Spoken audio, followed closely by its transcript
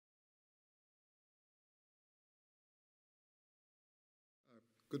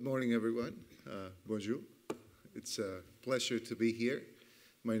Good morning, everyone. Bonjour. It's a pleasure to be here.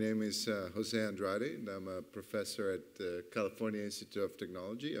 My name is José Andrade, and I'm a professor at the California Institute of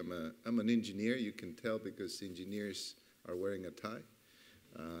Technology. I'm an engineer. You can tell because engineers are wearing a tie.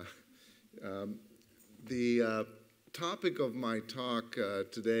 The topic of my talk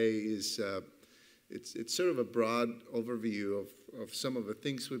today is it's sort of a broad overview of some of the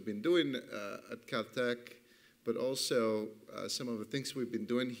things we've been doing at Caltech, but also some of the things we've been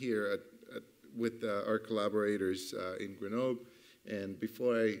doing here with our collaborators in Grenoble. And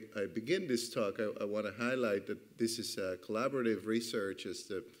before I begin this talk, I want to highlight that this is collaborative research. As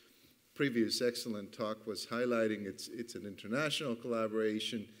the previous excellent talk was highlighting, it's an international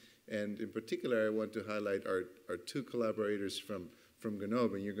collaboration. And in particular, I want to highlight our two collaborators from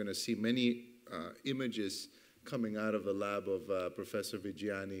Grenoble. And you're going to see many images coming out of the lab of Professor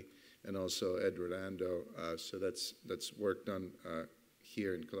Vigiani and also Ed Rolando. So that's work done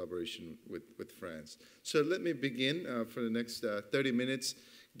here in collaboration with France. So let me begin for the next 30 minutes,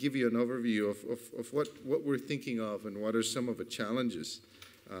 give you an overview of what we're thinking of and what are some of the challenges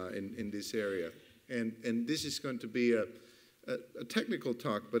in this area. And this is going to be a technical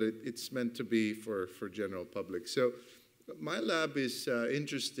talk, but it's meant to be for general public. So my lab is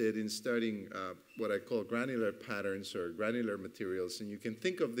interested in studying what I call granular patterns or granular materials. And you can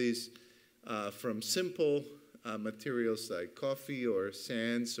think of these from simple materials like coffee or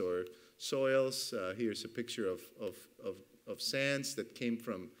sands or soils. Here's a picture of sands that came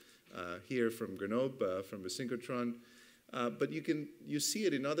from here from Grenoble, from the synchrotron. But you see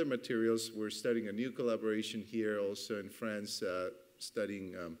it in other materials. We're studying a new collaboration here also in France,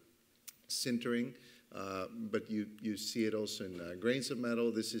 studying sintering. But you see it also in grains of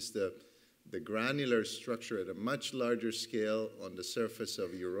metal. This is the granular structure at a much larger scale on the surface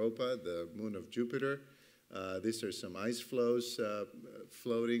of Europa, the moon of Jupiter. These are some ice flows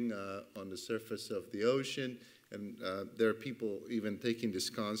floating on the surface of the ocean. And there are people even taking these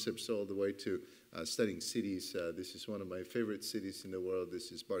concepts all the way to studying cities. This is one of my favorite cities in the world.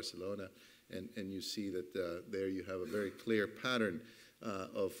 This is Barcelona. And you see that there you have a very clear pattern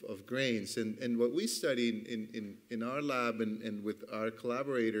of grains. And what we study in our lab and with our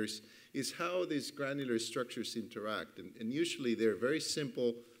collaborators is how these granular structures interact. And usually they're very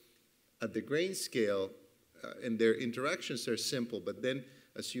simple at the grain scale, and their interactions are simple. But then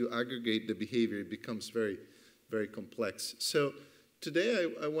as you aggregate the behavior, it becomes very, very complex. So today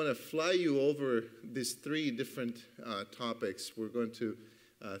I want to fly you over these three different topics. We're going to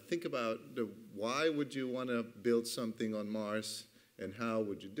think about why would you want to build something on Mars, and how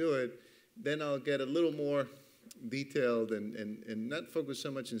would you do it. Then I'll get a little more detailed and not focus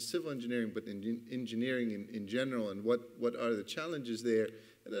so much in civil engineering, but in engineering in general, and what are the challenges there.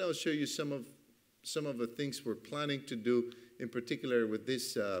 And then I'll show you some of the things we're planning to do, in particular with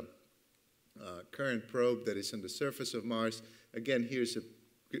this current probe that is on the surface of Mars. Again, here's a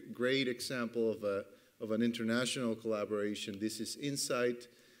great example of an international collaboration. This is InSight,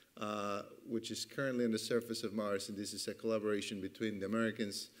 which is currently on the surface of Mars, and this is a collaboration between the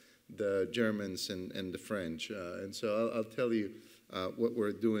Americans, the Germans, and the French. And so I'll tell you what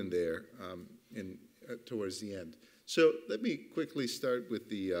we're doing there towards the end. So let me quickly start with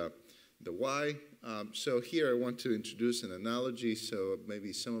the why. So here I want to introduce an analogy. So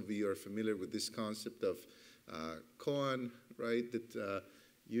maybe some of you are familiar with this concept of koan, right? That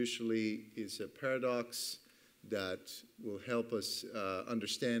usually is a paradox that will help us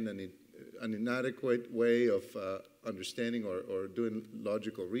understand an inadequate way of understanding or doing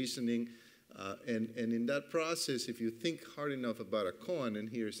logical reasoning. And in that process, if you think hard enough about a koan, and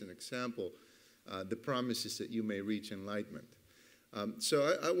here's an example, the promise is that you may reach enlightenment.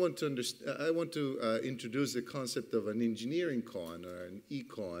 So I want to introduce the concept of an engineering koan or an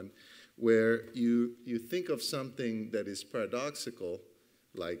e-koan, where you think of something that is paradoxical,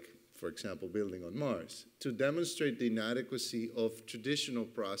 like, for example, building on Mars, to demonstrate the inadequacy of traditional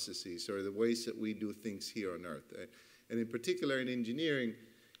processes or the ways that we do things here on Earth. And in particular in engineering,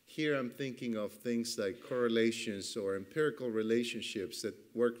 here I'm thinking of things like correlations or empirical relationships that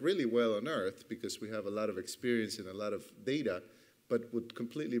work really well on Earth because we have a lot of experience and a lot of data, but would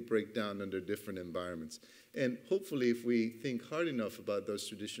completely break down under different environments. And hopefully if we think hard enough about those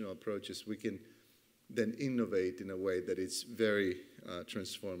traditional approaches, we can then innovate in a way that is very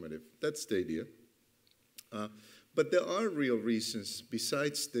transformative. That's the idea. But there are real reasons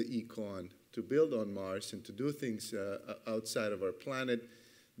besides the e-koan to build on Mars and to do things outside of our planet.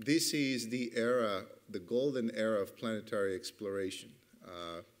 This is the era, the golden era of planetary exploration.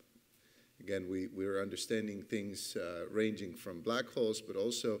 Again, we're understanding things ranging from black holes, but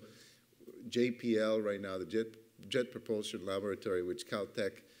also JPL right now, the Jet Propulsion Laboratory, which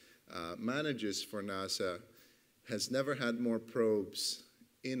Caltech manages for NASA, has never had more probes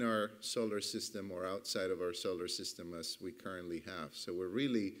in our solar system or outside of our solar system as we currently have. So we're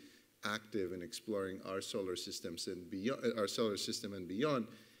really active in exploring our solar systems and beyond, our solar system and beyond.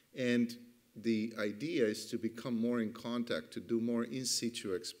 And the idea is to become more in contact, to do more in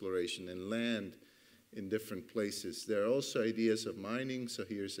situ exploration and land in different places. There are also ideas of mining. So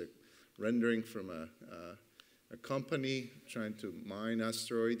here's a rendering from a company trying to mine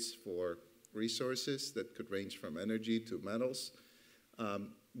asteroids for resources that could range from energy to metals.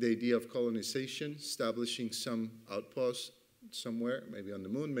 The idea of colonization, establishing some outposts somewhere, maybe on the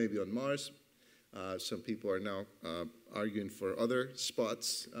moon, maybe on Mars. Some people are now arguing for other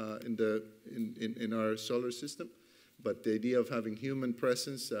spots in our solar system. But the idea of having human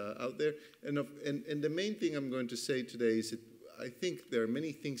presence out there. And the main thing I'm going to say today is that I think there are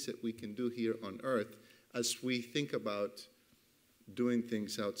many things that we can do here on Earth as we think about doing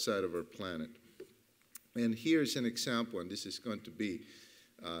things outside of our planet. And here's an example, and this is going to be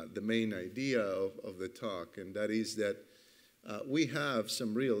the main idea of the talk, and that is that we have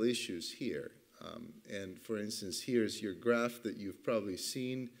some real issues here. And for instance, here's your graph that you've probably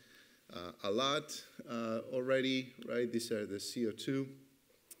seen a lot already, right? These are the CO2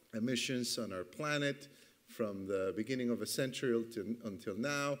 emissions on our planet from the beginning of a century until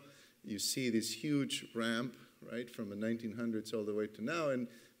now. You see this huge ramp, right, from the 1900s all the way to now. And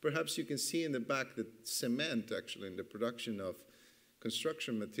perhaps you can see in the back that cement, actually, in the production of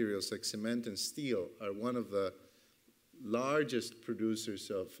construction materials like cement and steel are one of the largest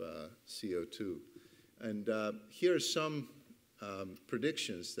producers of CO2. And here are some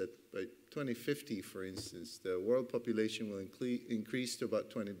predictions that by 2050, for instance, the world population will increase to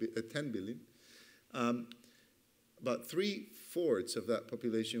about 10 billion. About 3/4 of that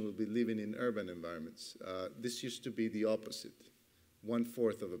population will be living in urban environments. This used to be the opposite.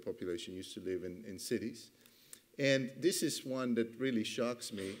 1/4 of the population used to live in cities. And this is one that really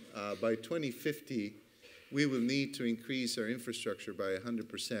shocks me. By 2050, we will need to increase our infrastructure by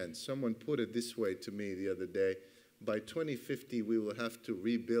 100%. Someone put it this way to me the other day. By 2050, we will have to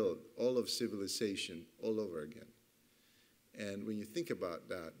rebuild all of civilization all over again. And when you think about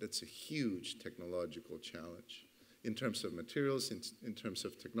that, that's a huge technological challenge in terms of materials, in terms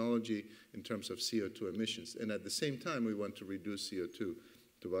of technology, in terms of CO2 emissions. And at the same time, we want to reduce CO2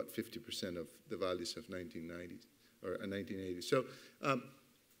 to about 50% of the values of 1990s or 1980s. So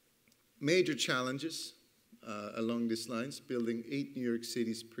major challenges along these lines, building 8 New York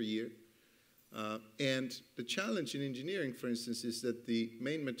cities per year. And the challenge in engineering, for instance, is that the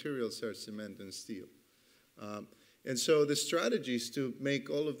main materials are cement and steel. And so the strategies to make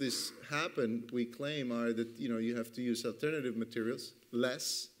all of this happen, we claim, are that you have to use alternative materials,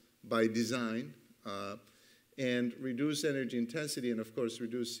 less by design, and reduce energy intensity, and of course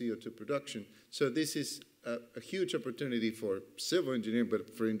reduce CO2 production. So this is a huge opportunity for civil engineering, but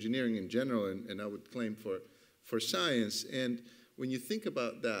for engineering in general, and I would claim for science. And when you think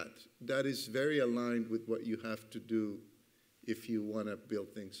about that, that is very aligned with what you have to do if you want to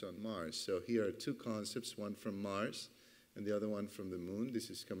build things on Mars. So here are two concepts, one from Mars and the other one from the moon. This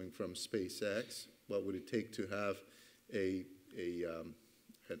is coming from SpaceX. What would it take to have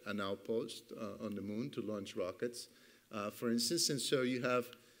an outpost on the moon to launch rockets, for instance? And so you have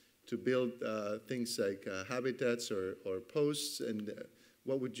to build things like habitats or posts, and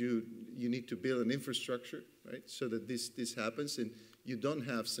what would you need to build an infrastructure, right, so that this happens. And you don't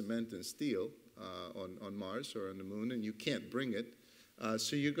have cement and steel on Mars or on the moon, and you can't bring it.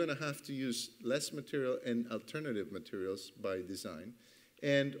 So you're going to have to use less material and alternative materials by design.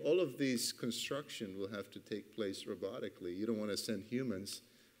 And all of this construction will have to take place robotically. You don't want to send humans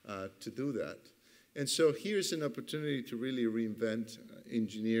to do that. And so here's an opportunity to really reinvent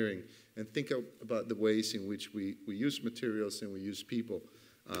engineering and think about the ways in which we use materials and we use people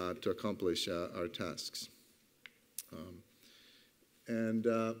to accomplish our tasks.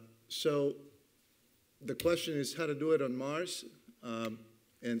 So the question is how to do it on Mars.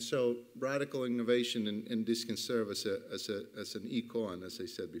 And so radical innovation, and this can serve as an econ, as I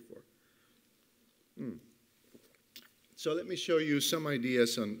said before. So let me show you some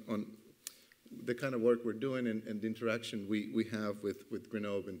ideas on the kind of work we're doing and the interaction we have with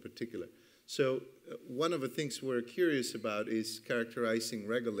Grenoble in particular. So one of the things we're curious about is characterizing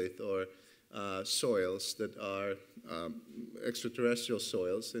regolith, or soils that are extraterrestrial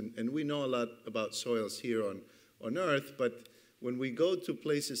soils. And we know a lot about soils here on Earth, but when we go to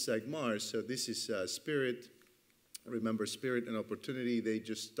places like Mars, so this is Spirit. Remember Spirit and Opportunity, they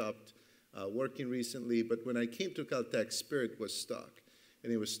just stopped working recently. But when I came to Caltech, Spirit was stuck.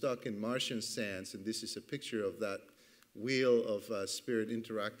 and it was stuck in Martian sands. And this is a picture of that wheel of spirit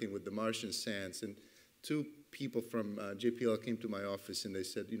interacting with the Martian sands. And two people from JPL came to my office and they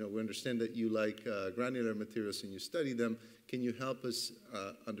said, you know, we understand that you like granular materials and you study them. Can you help us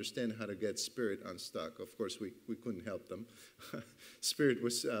understand how to get spirit unstuck? Of course, we couldn't help them. Spirit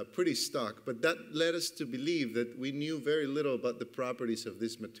was pretty stuck, but that led us to believe that we knew very little about the properties of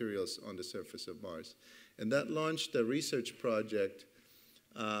these materials on the surface of Mars. And that launched a research project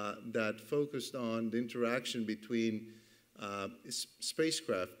that focused on the interaction between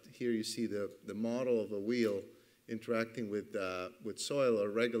spacecraft. Here you see the model of a wheel interacting with soil or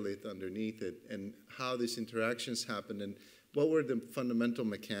regolith underneath it, and how these interactions happen, and what were the fundamental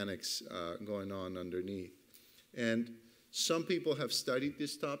mechanics going on underneath. And some people have studied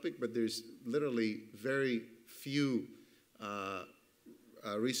this topic, but there's literally very few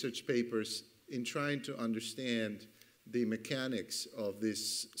research papers in trying to understand the mechanics of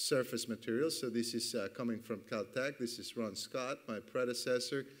this surface material. So this is coming from Caltech. This is Ron Scott, my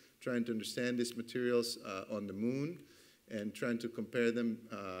predecessor, trying to understand these materials on the moon and trying to compare them,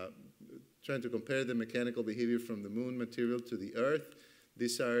 the mechanical behavior from the moon material to the Earth.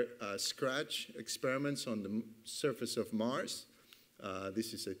 These are scratch experiments on the surface of Mars.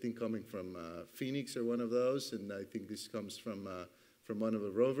 This is, I think, coming from Phoenix or one of those, and I think this comes from one of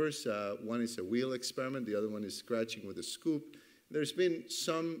the rovers. One is a wheel experiment, the other one is scratching with a scoop. There's been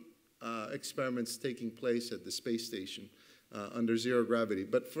some experiments taking place at the space station under zero gravity.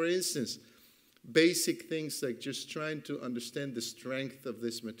 But for instance, basic things like just trying to understand the strength of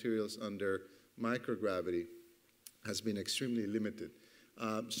these materials under microgravity has been extremely limited.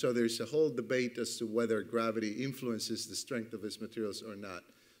 So there's a whole debate as to whether gravity influences the strength of these materials or not.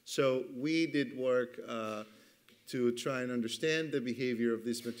 So we did work to try and understand the behavior of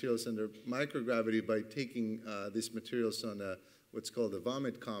these materials under microgravity by taking these materials on what's called a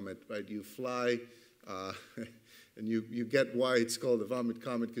vomit comet, right? You fly, and you get why it's called a vomit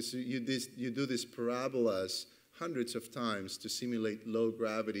comet, because you do these parabolas hundreds of times to simulate low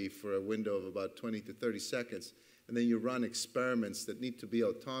gravity for a window of about 20 to 30 seconds. And then you run experiments that need to be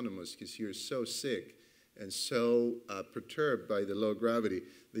autonomous because you're so sick and so perturbed by the low gravity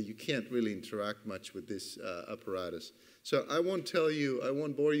that you can't really interact much with this apparatus. So I won't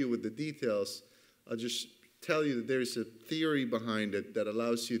bore you with the details. I'll just tell you that there's a theory behind it that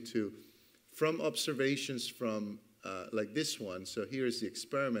allows you to, from observations from like this one, so here's the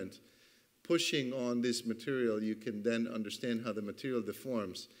experiment, pushing on this material, you can then understand how the material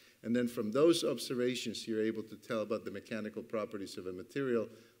deforms. And then from those observations, you're able to tell about the mechanical properties of a material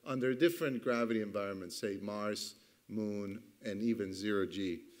under different gravity environments, say Mars, Moon, and even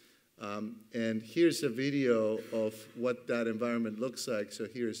zero-G. And here's a video of what that environment looks like. So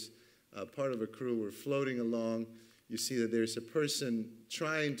here's part of a crew. We're floating along. You see that there's a person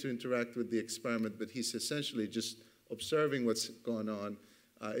trying to interact with the experiment, but he's essentially just observing what's going on.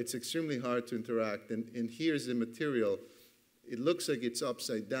 It's extremely hard to interact. And here's the material. It looks like it's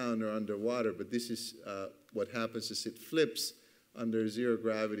upside down or underwater, but this is what happens is it flips under zero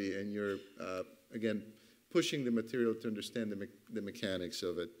gravity, and you're, again, pushing the material to understand the mechanics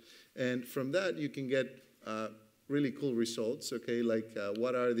of it. And from that, you can get really cool results, okay, like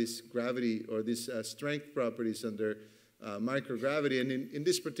what are these gravity or these strength properties under microgravity. And in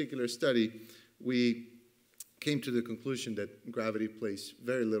this particular study, we came to the conclusion that gravity plays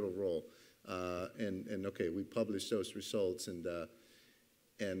very little role. And okay, we published those results and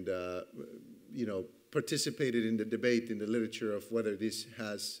you know, participated in the debate in the literature of whether this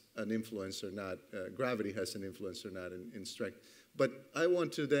has an influence or not, gravity has an influence or not in strength. But I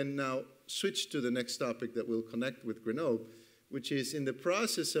want to then now switch to the next topic that will connect with Grenoble, which is in the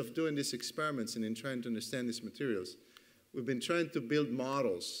process of doing these experiments and in trying to understand these materials, we've been trying to build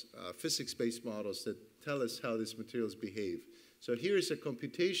models, physics-based models that tell us how these materials behave. So here's a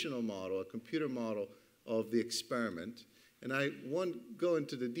computational model, a computer model of the experiment. And I won't go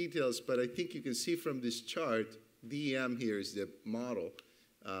into the details, but I think you can see from this chart, DEM here is the model,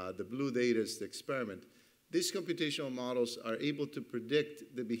 the blue data is the experiment. These computational models are able to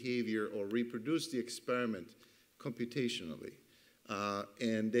predict the behavior or reproduce the experiment computationally.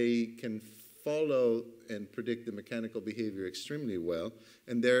 And they can follow and predict the mechanical behavior extremely well.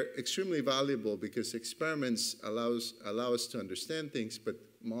 And they're extremely valuable because experiments allow us to understand things, but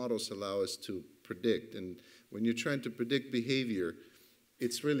models allow us to predict. And when you're trying to predict behavior,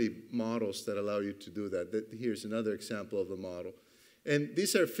 it's really models that allow you to do that. Here's another example of a model. And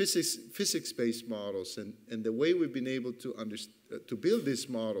these are physics-based models. And the way we've been able to build these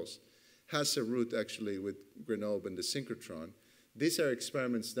models has a root actually with Grenoble and the synchrotron. These are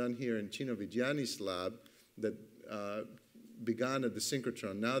experiments done here in Chino Vigiani's lab that began at the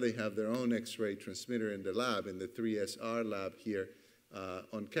synchrotron. Now they have their own X-ray transmitter in the lab, in the 3SR lab here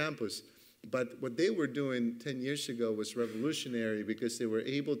on campus. But what they were doing 10 years ago was revolutionary because they were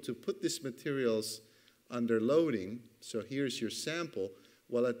able to put these materials under loading. So here's your sample,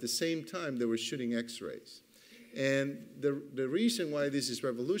 while at the same time they were shooting X-rays. And the reason why this is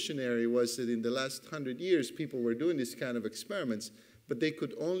revolutionary was that in the last 100 years, people were doing this kind of experiments, but they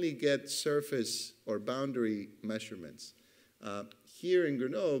could only get surface or boundary measurements. Here in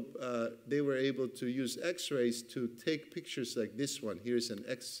Grenoble, they were able to use X-rays to take pictures like this one. Here's an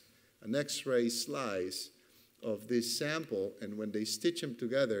X-ray slice of this sample, and when they stitch them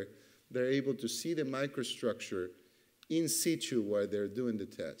together, they're able to see the microstructure in situ while they're doing the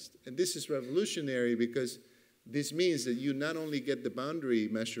test. And this is revolutionary because this means that you not only get the boundary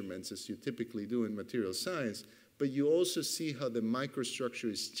measurements as you typically do in material science, but you also see how the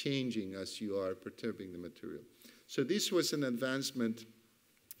microstructure is changing as you are perturbing the material. So this was an advancement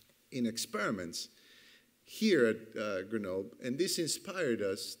in experiments here at Grenoble, and this inspired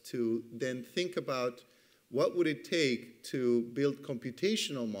us to then think about what would it take to build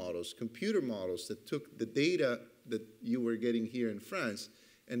computational models, computer models that took the data that you were getting here in France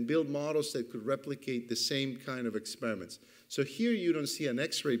and build models that could replicate the same kind of experiments. So here you don't see an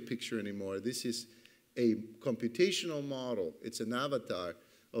X-ray picture anymore. This is a computational model. It's an avatar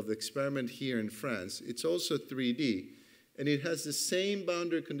of the experiment here in France. It's also 3D, and it has the same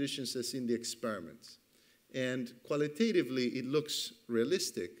boundary conditions as in the experiments. And qualitatively, it looks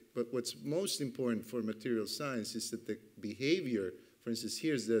realistic, but what's most important for material science is that the behavior, for instance,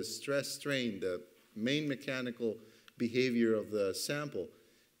 here's the stress strain, the main mechanical behavior of the sample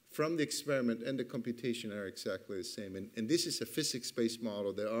from the experiment and the computation are exactly the same. And this is a physics-based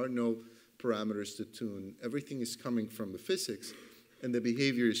model. There are no parameters to tune. Everything is coming from the physics, and the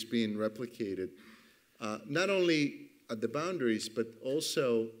behavior is being replicated, not only at the boundaries, but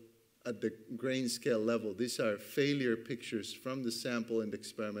also at the grain scale level. These are failure pictures from the sample and the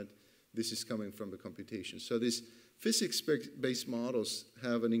experiment. This is coming from the computation. So these physics-based models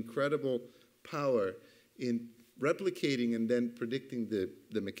have an incredible power in replicating and then predicting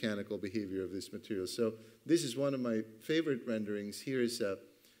the mechanical behavior of this material. So this is one of my favorite renderings. Here is a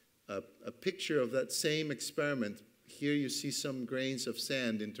picture of that same experiment. Here you see some grains of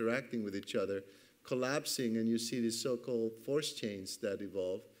sand interacting with each other, collapsing, and you see these so-called force chains that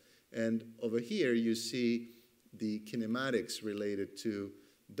evolve. And over here you see the kinematics related to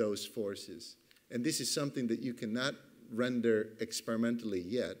those forces. And this is something that you cannot render experimentally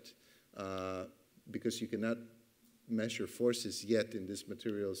yet, because you cannot measure forces yet in these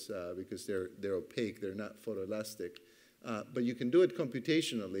materials because they're opaque, they're not photoelastic. But you can do it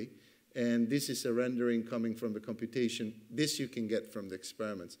computationally, and this is a rendering coming from the computation. This you can get from the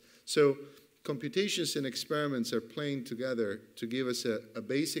experiments. So computations and experiments are playing together to give us a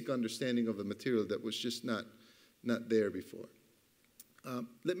basic understanding of a material that was just not there before.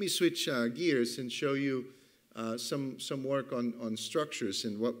 Let me switch gears and show you some work on structures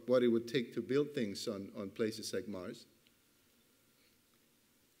and what it would take to build things on places like Mars.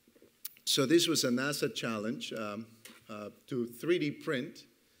 So this was a NASA challenge to 3D print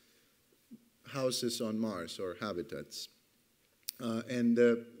houses on Mars, or habitats.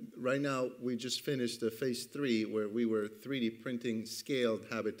 Right now, we just finished phase 3, where we were 3D printing scaled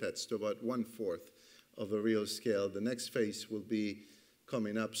habitats to about 1/4 of a real scale. The next phase will be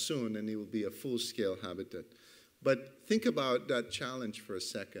coming up soon, and it will be a full-scale habitat. But think about that challenge for a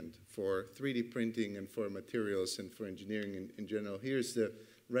second, for 3D printing and for materials and for engineering in general. Here's the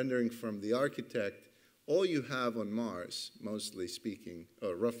rendering from the architect. All you have on Mars, mostly speaking,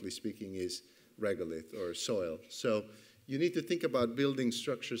 or roughly speaking, is regolith or soil. So you need to think about building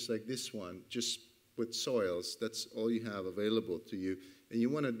structures like this one, just with soils. That's all you have available to you. And you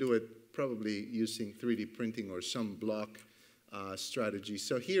want to do it probably using 3D printing or some block strategy.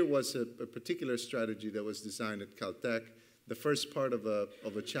 So here was a particular strategy that was designed at Caltech. The first part of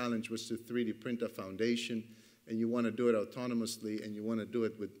a challenge was to 3D print a foundation, and you want to do it autonomously, and you want to do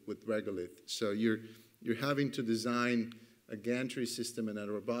it with regolith. So you're having to design a gantry system and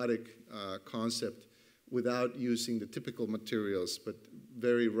a robotic concept without using the typical materials, but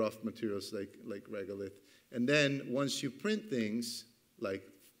very rough materials like regolith. And then once you print things like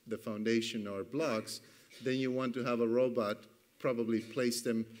the foundation or blocks, then you want to have a robot probably place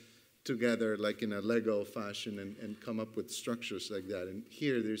them together like in a Lego fashion and come up with structures like that. And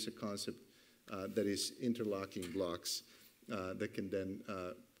here there's a concept that is interlocking blocks that can then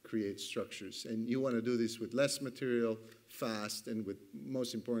create structures. And you want to do this with less material, fast, and with,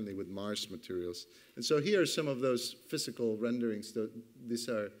 most importantly, with Mars materials. And so here are some of those physical renderings. These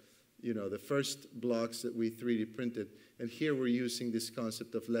are, the first blocks that we 3D printed. And here we're using this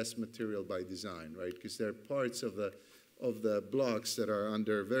concept of less material by design, right? Because there are parts of the blocks that are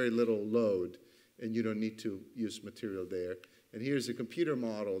under very little load, and you don't need to use material there. And here's a computer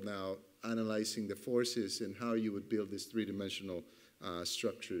model now analyzing the forces and how you would build these three-dimensional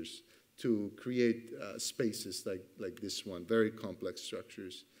structures to create spaces like this one, very complex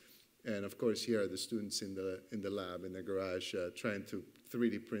structures. And of course, here are the students in the lab, in the garage, trying to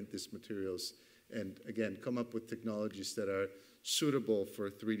 3D print these materials and, again, come up with technologies that are suitable for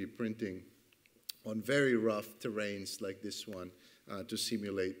 3D printing on very rough terrains like this one to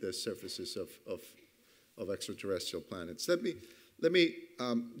simulate the surfaces of extraterrestrial planets. Let me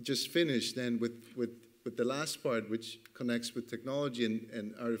just finish then with the last part, which connects with technology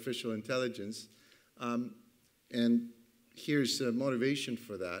and artificial intelligence. And here's a motivation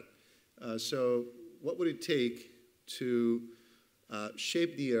for that. So what would it take to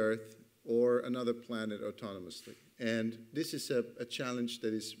shape the Earth or another planet autonomously? And this is a challenge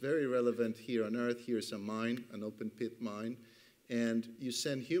that is very relevant here on Earth. Here's a mine, an open pit mine. And you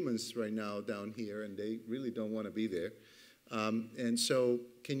send humans right now down here, and they really don't want to be there. And so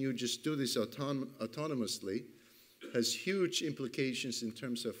can you just do this autonomously? Has huge implications in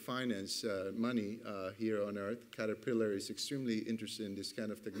terms of finance, money here on Earth. Caterpillar is extremely interested in this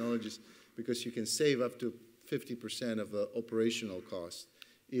kind of technologies because you can save up to 50% of the operational cost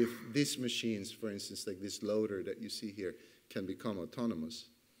if these machines, for instance, like this loader that you see here, can become autonomous.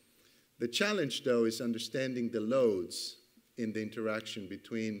 The challenge, though, is understanding the loads in the interaction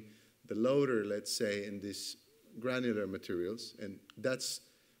between the loader, let's say, and these granular materials, and that's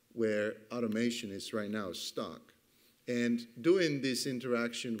where automation is right now stuck. And doing this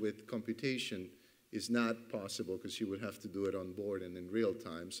interaction with computation is not possible because you would have to do it on board and in real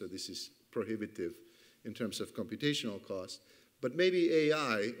time, so this is prohibitive in terms of computational cost. But maybe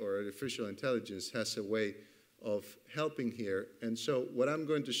AI, or artificial intelligence, has a way of helping here. And so what I'm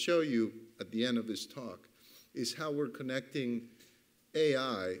going to show you at the end of this talk is how we're connecting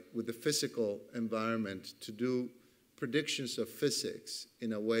AI with the physical environment to do predictions of physics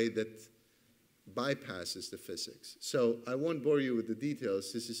in a way that bypasses the physics. So I won't bore you with the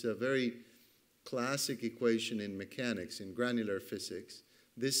details. This is a very classic equation in mechanics, in granular physics.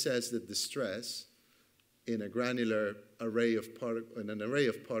 This says that the stress in a granular array of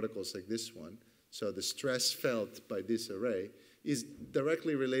particles like this one, so the stress felt by this array, is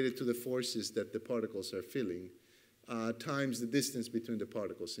directly related to the forces that the particles are feeling, times the distance between the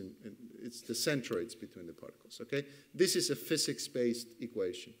particles. It's the centroids between the particles, okay? This is a physics-based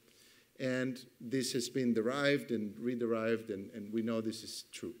equation. And this has been derived and rederived, and we know this is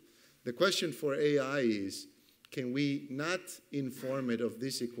true. The question for AI is, can we not inform it of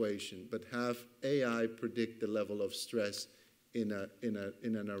this equation, but have AI predict the level of stress in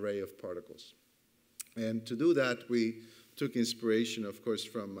an array of particles? And to do that, we took inspiration, of course,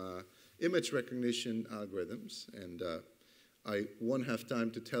 from image recognition algorithms. And I won't have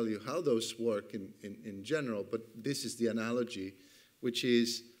time to tell you how those work in general, but this is the analogy, which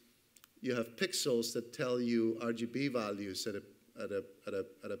is you have pixels that tell you RGB values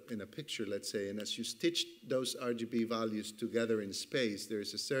in a picture, let's say, and as you stitch those RGB values together in space, there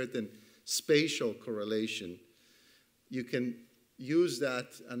is a certain spatial correlation. You can use that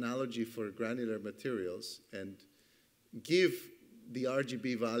analogy for granular materials and give the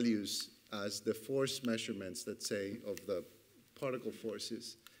RGB values as the force measurements, let's say, of the particle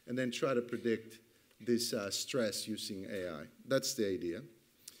forces, and then try to predict this stress using AI. That's the idea.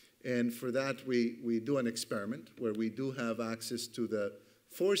 And for that, we do an experiment where we do have access to the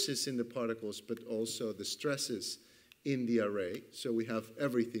forces in the particles, but also the stresses in the array. So we have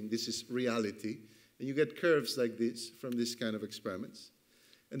everything. This is reality. And you get curves like this from this kind of experiments.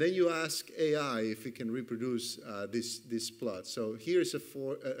 And then you ask AI if it can reproduce this plot. So here's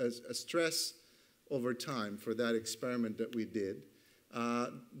a stress over time for that experiment that we did.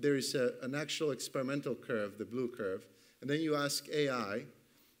 There is an actual experimental curve, the blue curve. And then you ask AI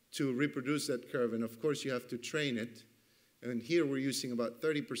to reproduce that curve, and of course you have to train it. And here we're using about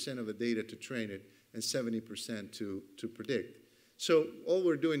 30% of the data to train it and 70% to predict. So all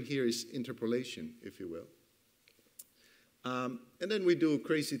we're doing here is interpolation, if you will. And then we do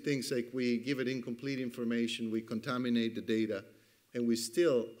crazy things like we give it incomplete information, we contaminate the data, and we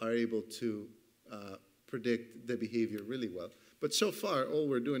still are able to predict the behavior really well. But so far, all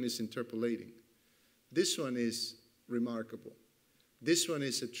we're doing is interpolating. This one is remarkable. This one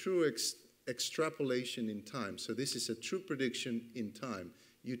is a true extrapolation in time. So this is a true prediction in time.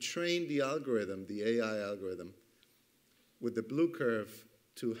 You train the algorithm, the AI algorithm, with the blue curve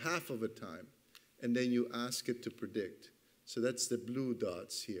to half of a time, and then you ask it to predict. So that's the blue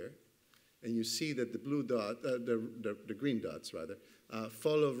dots here. and you see that the blue dot, the green dots rather,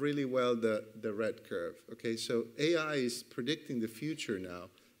 follow really well the red curve. Okay, so AI is predicting the future now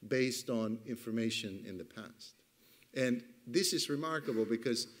based on information in the past. And this is remarkable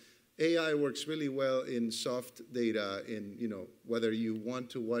because AI works really well in soft data, in whether you want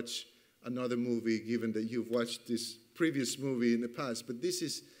to watch another movie given that you've watched this previous movie in the past. But this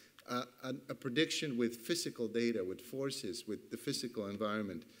is a prediction with physical data, with forces, with the physical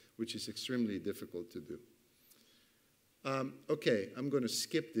environment, which is extremely difficult to do. Okay, I'm going to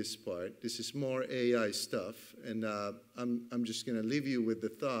skip this part. This is more AI stuff, and I'm just going to leave you with the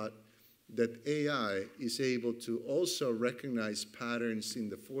thought that AI is able to also recognize patterns in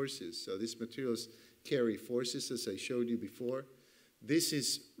the forces. So these materials carry forces, as I showed you before. This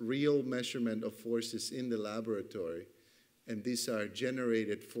is real measurement of forces in the laboratory, and these are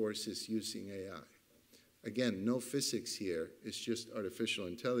generated forces using AI. Again, no physics here, it's just artificial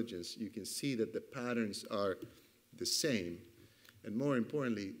intelligence. You can see that the patterns are the same, and more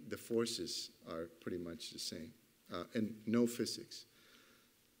importantly, the forces are pretty much the same, and no physics.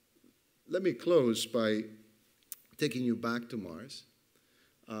 Let me close by taking you back to Mars.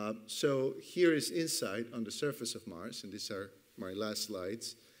 So here is insight on the surface of Mars, and these are my last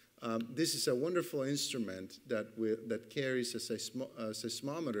slides. This is a wonderful instrument that carries a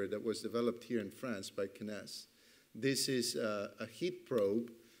seismometer that was developed here in France by CNES. This is a heat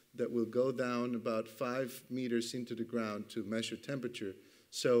probe that will go down about 5 meters into the ground to measure temperature.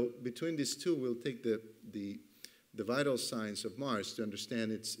 So between these two, we'll take the vital signs of Mars to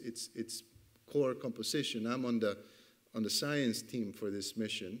understand its core composition. I'm on the science team for this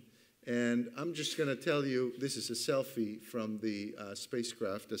mission. And I'm just going to tell you, this is a selfie from the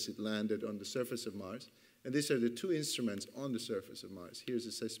spacecraft as it landed on the surface of Mars. And these are the two instruments on the surface of Mars. Here's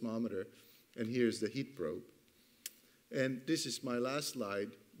the seismometer, and here's the heat probe. And this is my last slide.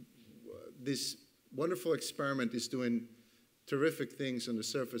 This wonderful experiment is doing terrific things on the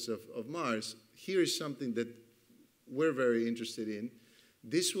surface of Mars. Here is something that we're very interested in.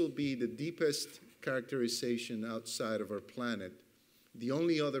 This will be the deepest characterization outside of our planet. The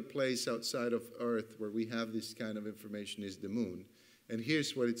only other place outside of Earth where we have this kind of information is the moon. And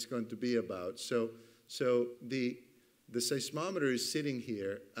here's what it's going to be about. So the seismometer is sitting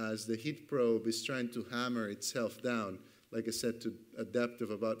here as the heat probe is trying to hammer itself down, like I said, to a depth of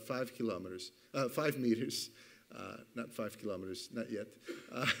about 5 meters, not 5 kilometers, not yet.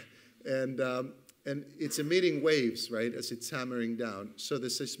 And it's emitting waves, right, as it's hammering down. So the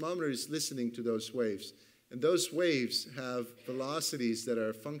seismometer is listening to those waves. And those waves have velocities that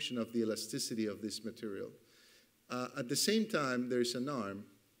are a function of the elasticity of this material. At the same time, there's an arm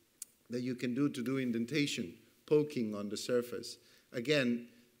that you can do to do indentation, poking on the surface. Again,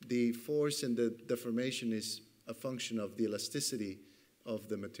 the force and the deformation is a function of the elasticity of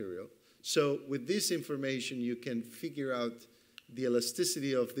the material. So with this information, you can figure out the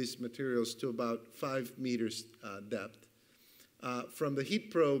elasticity of these materials to about 5 meters depth. From the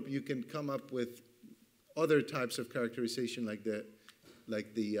heat probe, you can come up with other types of characterization like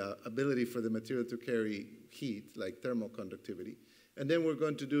the ability for the material to carry heat, like thermal conductivity. And then we're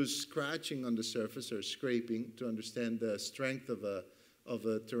going to do scratching on the surface or scraping to understand the strength of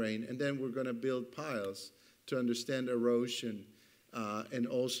a terrain. And then we're going to build piles to understand erosion and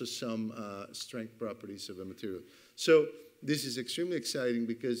also some strength properties of a material. So this is extremely exciting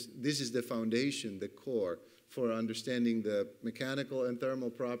because this is the foundation, the core, for understanding the mechanical and thermal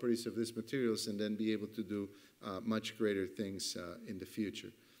properties of these materials and then be able to do much greater things in the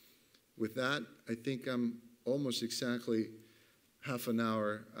future. With that, I think I'm almost exactly half an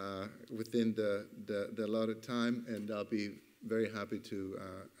hour within the allotted time, and I'll be very happy to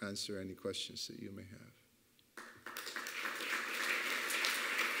answer any questions that you may have.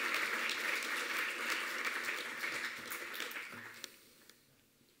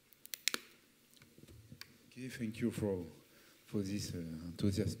 Okay, thank you for this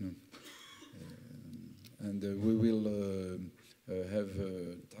enthusiasm. And we will have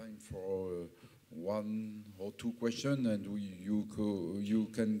time for one or two questions, and you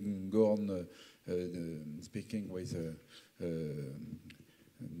can go on speaking with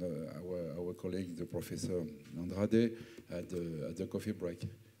our colleague, the Professor Andrade, at the coffee break.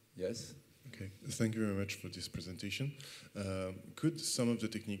 Yes? Okay, thank you very much for this presentation. Could some of the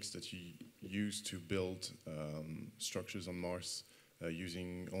techniques that you use to build structures on Mars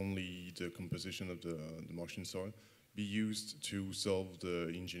using only the composition of the Martian soil be used to solve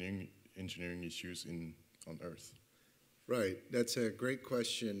the engineering issues on Earth? Right, that's a great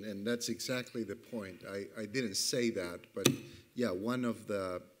question, and that's exactly the point. I didn't say that, but yeah, one of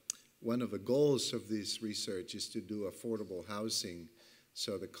the goals of this research is to do affordable housing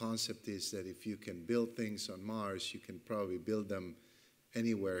So the concept is that if you can build things on Mars, you can probably build them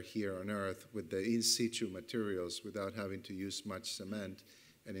anywhere here on Earth with the in situ materials without having to use much cement,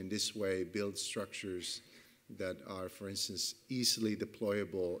 and in this way build structures that are, for instance, easily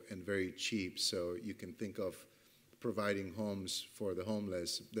deployable and very cheap. So you can think of providing homes for the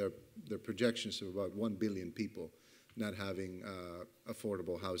homeless. There are projections of about 1 billion people not having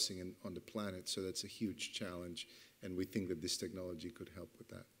affordable housing on the planet. So that's a huge challenge, and we think that this technology could help with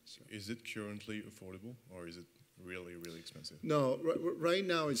that. So. Is it currently affordable, or is it really, really expensive? No, right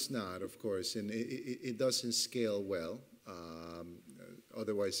now it's not, of course, and it doesn't scale well.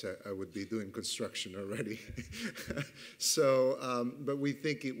 Otherwise, I would be doing construction already. So, but we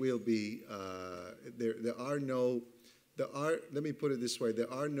think it will be. Let me put it this way: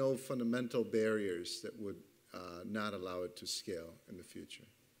 there are no fundamental barriers that would not allow it to scale in the future.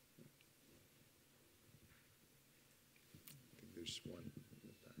 I think there's one in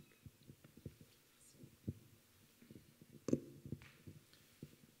the back.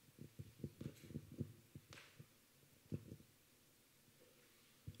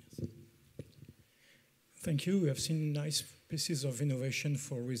 Thank you. We have seen nice pieces of innovation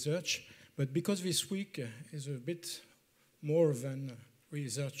for research, but because this week is a bit more than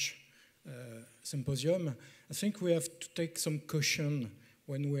research symposium, I think we have to take some caution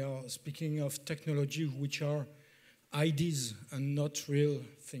when we are speaking of technology which are ideas and not real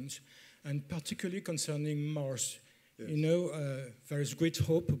things, and particularly concerning Mars. Yes. You know, there is great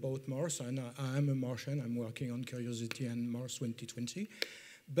hope about Mars, and I am a Martian. I'm working on Curiosity and Mars 2020.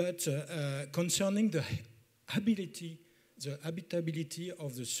 But concerning the habitability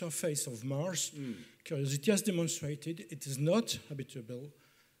of the surface of Mars, Curiosity has demonstrated it is not habitable.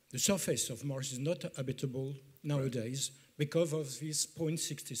 The surface of Mars is not habitable nowadays because of this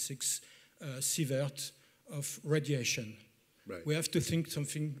 0.66 sievert of radiation. Right. We have to think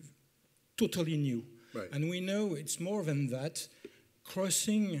something totally new. Right. And we know it's more than that.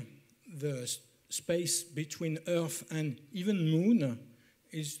 Crossing the space between Earth and even Moon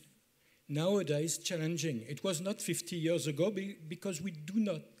is nowadays challenging. It was not 50 years ago because we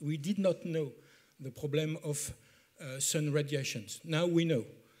did not know the problem of sun radiations. Now we know.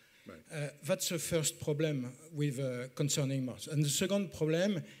 Right. That's the first problem with concerning Mars. And the second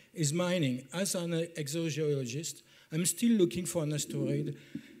problem is mining. As an exogeologist, I'm still looking for an asteroid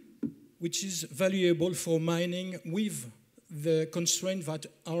which is valuable for mining with the constraints that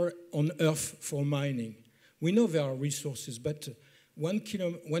are on Earth for mining. We know there are resources, but 1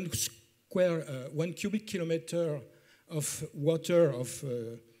 cubic kilometer of water, of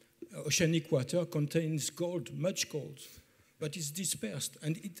oceanic water, contains gold, much gold, but it's dispersed,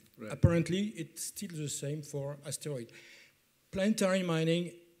 and apparently it's still the same for asteroids. Planetary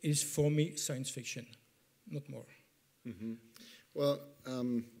mining is, for me, science fiction, not more. Mm-hmm. Well,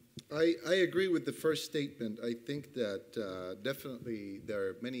 I agree with the first statement. I think that definitely there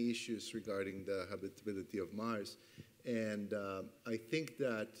are many issues regarding the habitability of Mars. And I think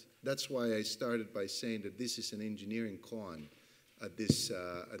that that's why I started by saying that this is an engineering con at this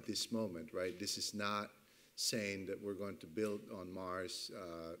moment, right? This is not saying that we're going to build on Mars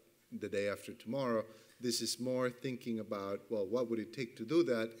the day after tomorrow. This is more thinking about, well, what would it take to do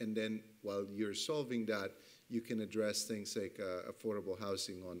that? And then while you're solving that, you can address things like affordable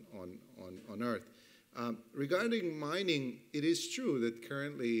housing on Earth. Regarding mining, it is true that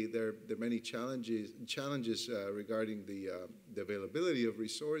currently there are many challenges regarding the availability of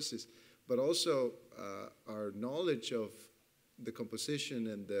resources, but also our knowledge of the composition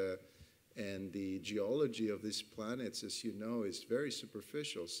and the geology of these planets, as you know, is very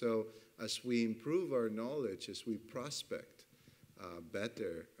superficial. So as we improve our knowledge, as we prospect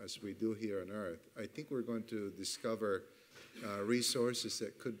better, as we do here on Earth, I think we're going to discover resources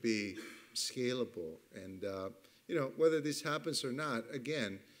that could be scalable. And you know, whether this happens or not,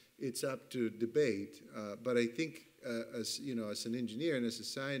 again, it's up to debate. But I think, as you know, as an engineer and as a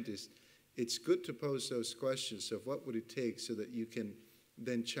scientist, it's good to pose those questions of what would it take so that you can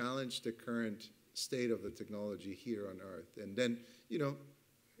then challenge the current state of the technology here on Earth. And then, you know,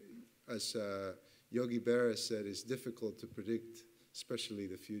 as Yogi Berra said, it's difficult to predict, especially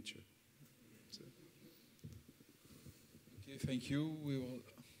the future. So. Okay, thank you. We will.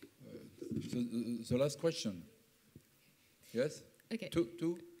 The last question. Yes? Okay.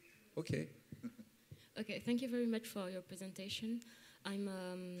 Two? Okay. Okay, thank you very much for your presentation. I'm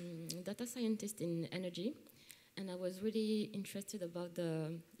a data scientist in energy, and I was really interested about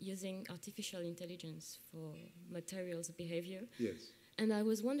using artificial intelligence for materials behavior. Yes. And I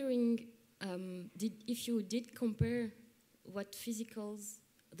was wondering if you did compare what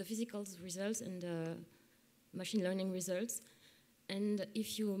the physicals results and machine learning results, And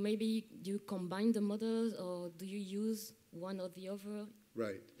if you maybe do you combine the models or do you use one or the other?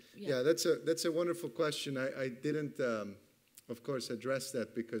 Right. Yeah, that's a wonderful question. I didn't, of course, address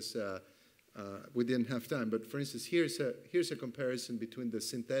that because we didn't have time. But for instance, here's a comparison between the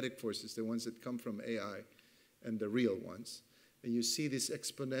synthetic forces, the ones that come from AI, and the real ones. And you see this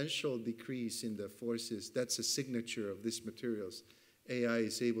exponential decrease in the forces. That's a signature of these materials. AI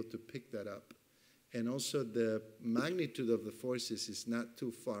is able to pick that up. And also the magnitude of the forces is not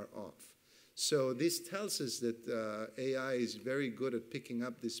too far off. So this tells us that AI is very good at picking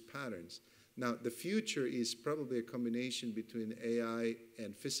up these patterns. Now, the future is probably a combination between AI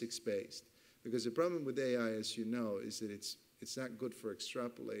and physics-based. Because the problem with AI, as you know, is that it's not good for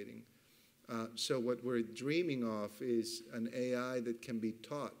extrapolating. So what we're dreaming of is an AI that can be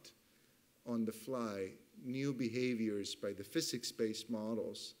taught on the fly new behaviors by the physics-based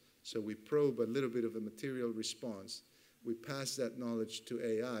models. So we probe a little bit of a material response. We pass that knowledge to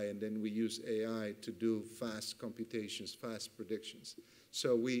AI, and then we use AI to do fast computations, fast predictions.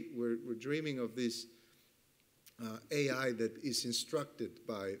 So we're dreaming of this AI that is instructed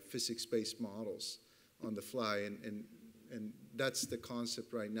by physics-based models on the fly, and that's the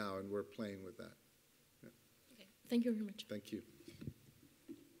concept right now, and we're playing with that. Yeah. Okay. Thank you very much. Thank you.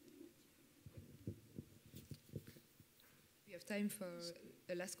 We have time for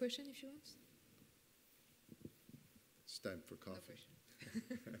a last question, if you want. It's time for coffee.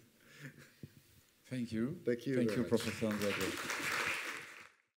 Thank you. Thank you. Thank very you, much. Professor Andrade.